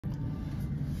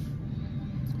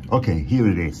Okay, here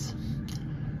it is.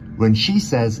 When she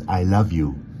says, I love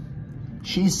you,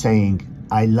 she's saying,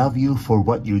 I love you for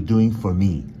what you're doing for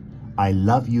me. I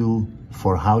love you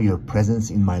for how your presence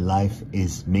in my life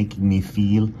is making me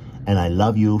feel, and I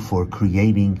love you for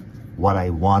creating what I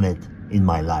wanted in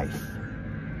my life.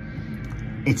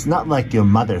 It's not like your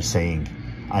mother saying,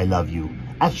 I love you.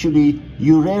 Actually,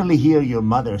 you rarely hear your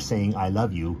mother saying, I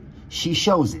love you. She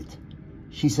shows it.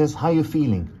 She says, how you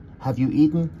feeling? Have you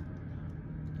eaten?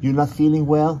 You're not feeling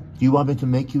well? Do you want me to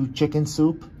make you chicken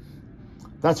soup?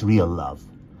 That's real love.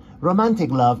 Romantic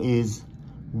love is,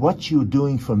 what you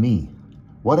doing for me?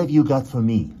 What have you got for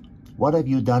me? What have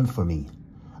you done for me?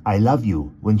 I love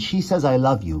you. When she says I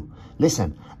love you,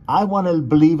 listen, I want to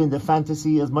believe in the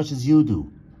fantasy as much as you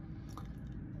do.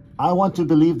 I want to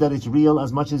believe that it's real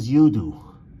as much as you do.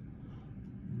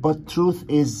 But truth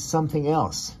is something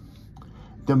else.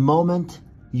 The moment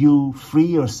you free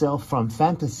yourself from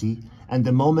fantasy and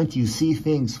the moment you see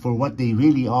things for what they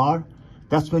really are,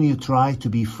 that's when you try to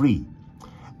be free.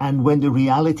 And when the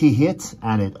reality hits,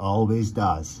 and it always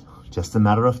does, just a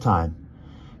matter of time,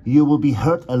 you will be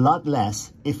hurt a lot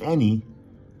less, if any,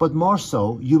 but more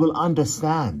so, you will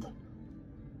understand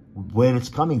where it's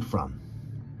coming from.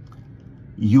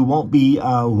 You won't be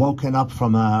woken up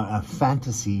from a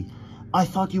fantasy. I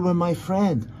thought you were my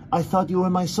friend. I thought you were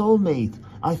my soulmate.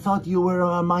 I thought you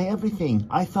were my everything.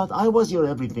 I thought I was your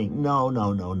everything. No,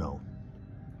 no, no, no.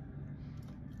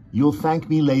 You'll thank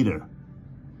me later.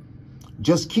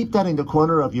 Just keep that in the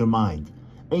corner of your mind.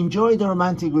 Enjoy the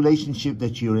romantic relationship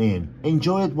that you're in.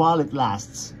 Enjoy it while it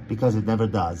lasts, because it never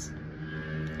does.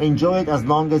 Enjoy it as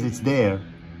long as it's there.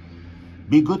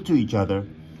 Be good to each other.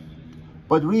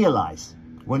 But realize,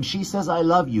 when she says I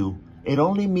love you, it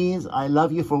only means I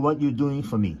love you for what you're doing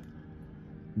for me.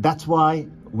 That's why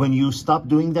when you stop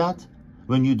doing that,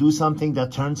 when you do something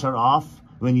that turns her off,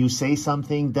 when you say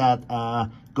something that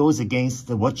goes against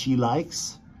what she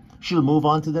likes, she'll move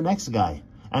on to the next guy.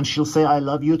 And she'll say, I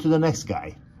love you to the next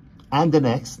guy. And the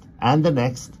next, and the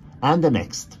next, and the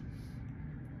next.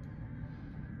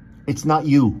 It's not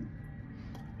you.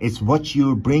 It's what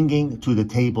you're bringing to the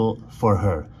table for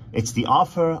her. It's the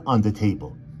offer on the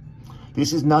table.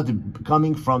 This is not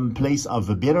coming from a place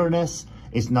of bitterness.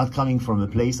 It's not coming from a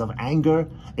place of anger.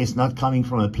 It's not coming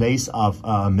from a place of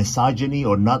misogyny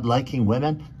or not liking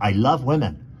women. I love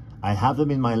women. I have them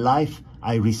in my life.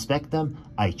 I respect them.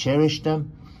 I cherish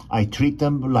them. I treat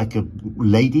them like a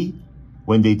lady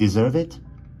when they deserve it.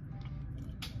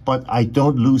 But I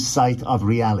don't lose sight of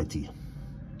reality.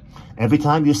 Every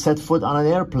time you set foot on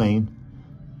an airplane,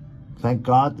 thank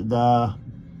God the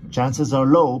chances are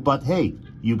low, but hey,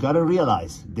 you got to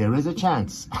realize there is a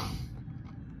chance.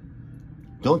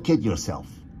 Don't kid yourself.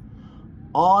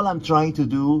 All I'm trying to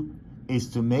do is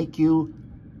to make you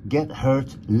get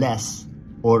hurt less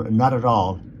or not at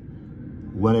all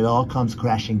when it all comes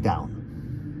crashing down.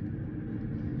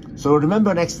 So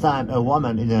remember, next time a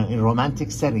woman in a romantic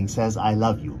setting says, I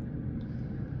love you,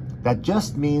 that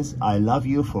just means I love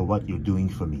you for what you're doing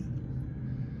for me.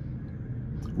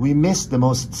 We miss the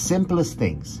most simplest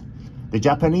things. The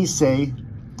Japanese say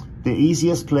the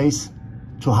easiest place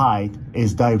to hide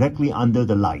is directly under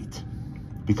the light,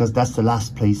 because that's the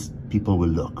last place people will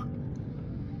look.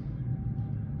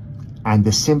 And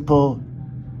the simple,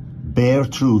 bare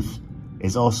truth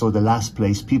is also the last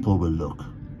place people will look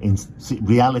in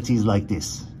realities like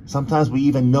this. Sometimes we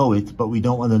even know it, but we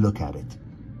don't want to look at it.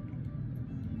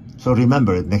 So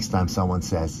remember it next time someone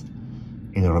says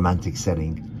in a romantic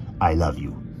setting, I love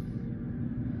you.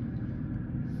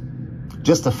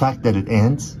 Just the fact that it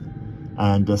ends,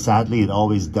 and sadly it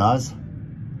always does,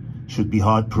 should be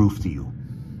hard proof to you.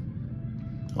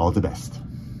 All the best.